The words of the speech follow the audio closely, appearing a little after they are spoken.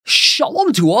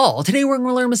Shalom to all. Today we're going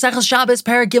to learn Maseches Shabbos,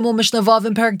 Perek Gimel, Mishnah Vav,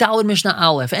 and Perek Daled, Mishnah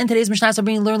Aleph. And today's Mishnahs are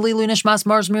being learned Lilu Nishmas,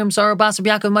 Mars, Miriam, Sarah, Basar,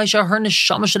 Yaakov, Maisha, her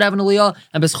Neshama should have an Aliyah,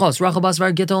 and Beschos, Rachel,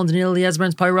 Basvar, Gittel, and Daniel, Eliezer,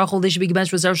 and Pai Rachel, they should be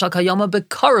gebenched with Zer Shal Kayama,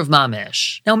 Bekarav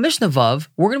Mamish. Now, Mishnah Vav,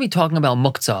 we're going to be talking about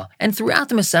Muktzah, and throughout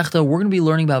the Masechta, we're going to be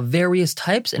learning about various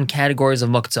types and categories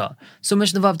of Muktzah. So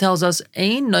Mishnah Vav tells us,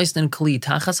 Ein Noisten Kli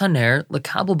Tachas Haner,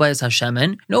 Lekabel Bayas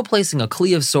Hashemen, no placing a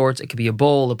Kli of sorts, it could be a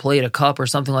bowl, a plate, a cup, or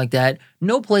something like that,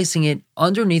 no placing it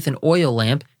underneath an oil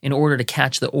lamp in order to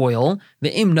catch the oil.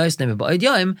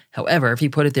 However, if he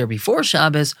put it there before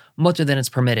Shabbos, mutter then it's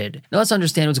permitted. Now let's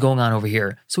understand what's going on over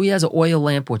here. So he has an oil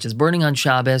lamp which is burning on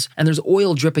Shabbos, and there's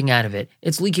oil dripping out of it.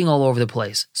 It's leaking all over the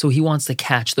place. So he wants to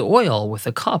catch the oil with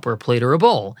a cup or a plate or a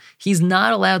bowl. He's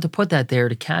not allowed to put that there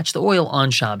to catch the oil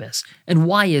on Shabbos. And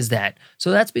why is that?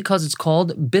 So that's because it's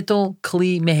called bittul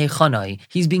kli mehechanai.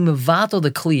 He's being mevatel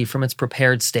the kli from its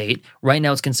prepared state. Right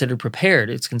now it's considered prepared.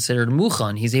 It's considered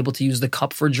muchan. He's able to use the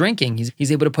cup for drinking.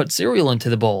 He's able to put cereal into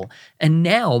the bowl. And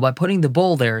now, by putting the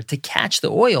bowl there to catch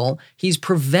the oil, he's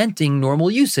preventing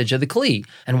normal usage of the kli.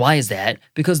 And why is that?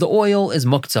 Because the oil is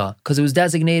muktzah, because it was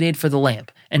designated for the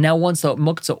lamp. And now once the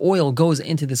muktzah oil goes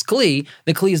into this kli,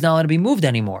 the kli is not allowed to be moved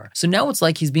anymore. So now it's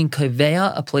like he's being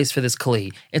kaveya, a place for this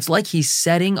kli. It's like he's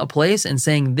setting a place and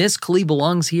saying this kli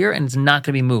belongs here and it's not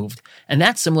going to be moved. And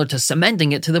that's similar to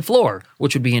cementing it to the floor,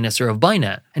 which would be an isser of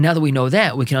baina. And now that we know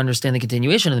that, we can understand the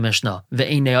continuation of the Mishnah.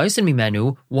 Ve'ein ne'osin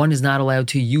mimenu, one is not allowed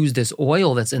to use this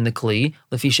oil that's in the kli,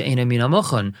 lefi she'eina min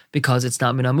hamuchan, because it's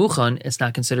not min hamuchan, it's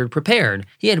not considered prepared.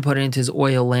 He had to put it into his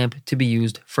oil lamp to be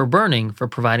used for burning, for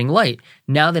providing light.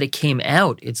 Now that it came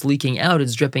out, it's leaking out,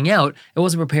 it's dripping out, it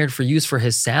wasn't prepared for use for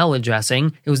his salad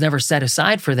dressing, it was never set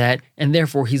aside for that, and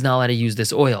therefore he's not allowed to use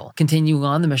this oil. Continuing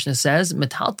on, the Mishnah says,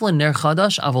 Metaltlan ner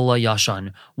chadash avola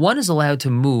yashan. One is allowed to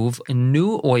move a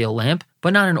new oil lamp,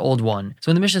 but not an old one. So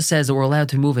when the Mishnah says that we're allowed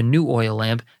to move a new oil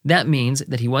lamp, that means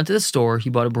that he went to the store,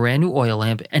 he bought a brand new oil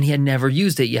lamp, and he had never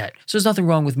used it yet. So there's nothing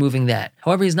wrong with moving that.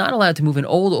 However, he's not allowed to move an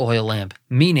old oil lamp,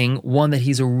 meaning one that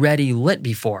he's already lit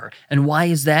before. And why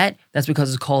is that? That's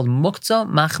because it's called muktzah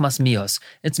machmas mios.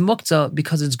 It's muktzah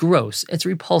because it's gross, it's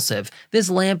repulsive. This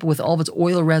lamp with all of its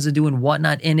oil residue and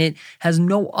whatnot in it has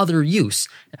no other use.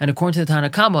 And according to the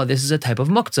Tanna Kama, this is a type of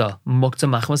muktzah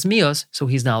machmas mios, so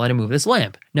he's not allowed to move this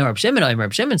lamp. Now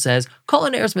Reb Shimon says, Kol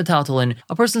haneres metaltalin,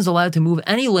 a person's allowed to move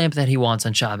any lamp that he wants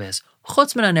on Shabbos.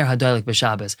 Chutz min haner hadaylik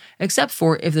b'Shabbos, except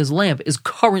for if this lamp is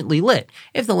currently lit.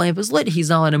 If the lamp is lit, he's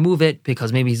not allowed to move it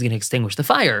because maybe he's going to extinguish the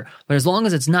fire. But as long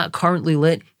as it's not currently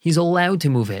lit, he's allowed to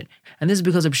move it. And this is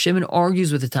because Reb Shimon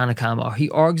argues with the Tanna Kama, or he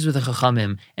argues with the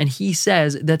Chachamim, and he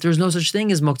says that there's no such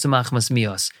thing as muktzah machmas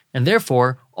mios, and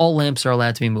therefore all lamps are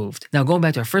allowed to be moved. Now going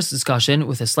back to our first discussion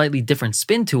with a slightly different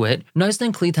spin to it, one is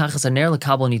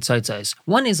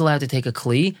allowed to take a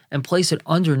kli and place it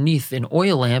underneath an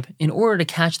oil lamp in order to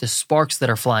catch the sparks that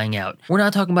are flying out. We're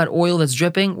not talking about oil that's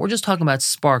dripping, we're just talking about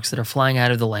sparks that are flying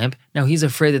out of the lamp. Now he's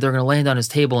afraid that they're going to land on his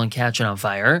table and catch it on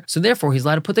fire, so therefore he's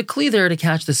allowed to put the kli there to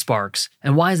catch the sparks.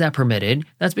 And why is that permitted?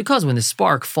 That's because when the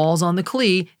spark falls on the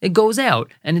kli, it goes out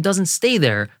and it doesn't stay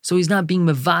there, so he's not being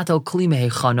mevatel kli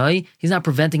mehechanai, he's not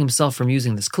preventing himself from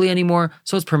using this kli anymore,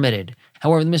 so it's permitted.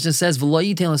 However, the Mishnah says,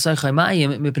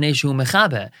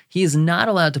 he is not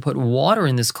allowed to put water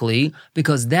in this kli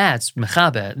because that's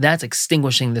mechabe, that's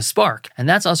extinguishing the spark, and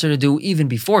that's also to do even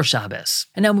before Shabbos.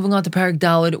 And now moving on to Perek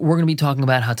Daled, we're going to be talking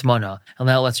about hatmana. And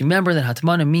now let's remember that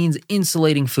hatmana means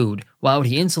insulating food. Why would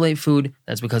he insulate food?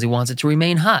 That's because he wants it to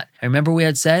remain hot. I remember we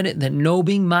had said that no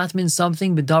being matmin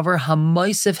something bedavar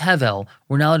hamaisif hevel.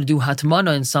 We're not allowed to do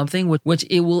hatmana in something which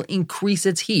it will increase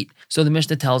its heat. So the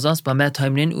Mishnah tells us, Bamet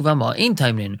taimnin uvama ein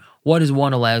taimnin. What is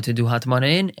one allowed to do hatmana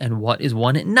in, and what is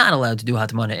one not allowed to do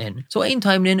hatmana in? So ein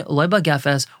taimnin loiba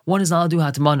gefes, one is not allowed to do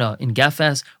hatmana in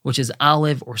gefes, which is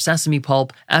olive or sesame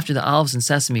pulp. After the olives and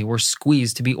sesame were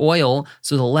squeezed to be oil,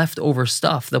 so the leftover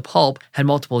stuff, the pulp, had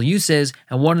multiple uses,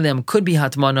 and one of them could be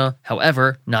hatmana,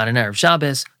 however, not in Erev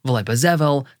Shabbos. V'lei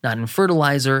zevel, not in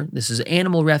fertilizer, this is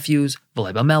animal refuse.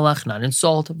 V'lei melach, not in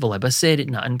salt. V'lei sid,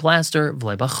 not in plaster.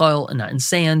 V'lei chol, not in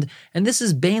sand. And this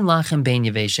is bein lach and bein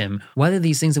yeveshim. Whether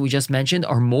these things that we just mentioned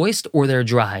are moist or they're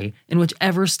dry, in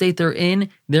whichever state they're in,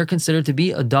 they're considered to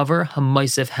be a davar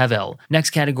hamaisif hevel. Next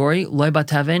category, loy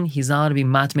bateven, he's not allowed to be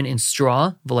matmin in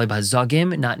straw. V'lei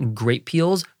zagim, not in grape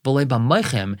peels. V'lei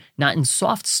meichem, not in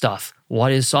soft stuff.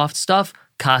 What is soft stuff?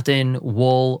 Cotton,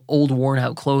 wool, old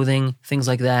worn-out clothing, things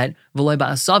like that. V'loi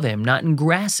ba'asavim, not in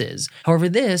grasses. However,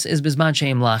 this is bizman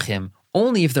she'im lachim.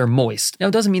 only if they're moist. Now,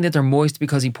 it doesn't mean that they're moist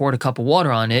because he poured a cup of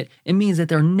water on it. It means that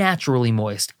they're naturally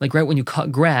moist. Like right when you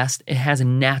cut grass, it has a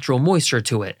natural moisture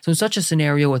to it. So in such a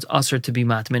scenario, it's usher to be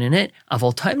matmin in it.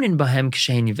 Aval taimnin bahem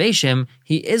kshein yiveshim,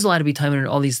 he is allowed to be taimnin in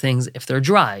all these things if they're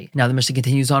dry. Now the Mishnah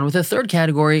continues on with a third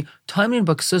category, taimnin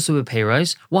baksusu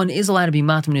b'peiros. One is allowed to be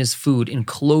matmin his food in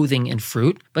clothing and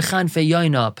fruit, b'chanfei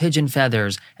yaina, pigeon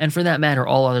feathers, and for that matter,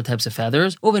 all other types of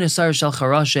feathers, uven asar shel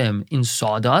charashim, in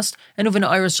sawdust, and uven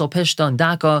iris shel pishtan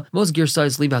daka. Most gear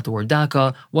sites leave out the word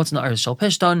daka. What's an iris shel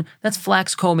pishtan? That's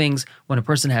flax combings. When a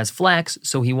person has flax,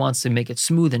 so he wants to make it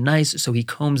smooth and nice, so he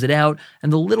combs it out,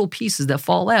 and the little pieces that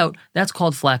fall out, that's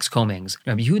called flax combings.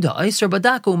 Rabbi Yehuda Eiser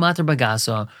Badako Mater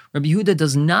Bagasa. Rabbi Yehuda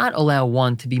does not allow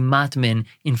one to be matmin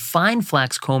in fine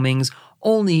flax combings,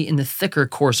 only in the thicker,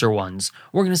 coarser ones.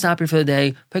 We're going to stop here for the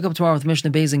day. Pick up tomorrow with Mishnah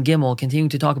Beis and Gimel, continuing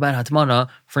to talk about Hatmana.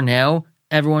 For now,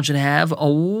 everyone should have a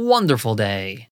wonderful day.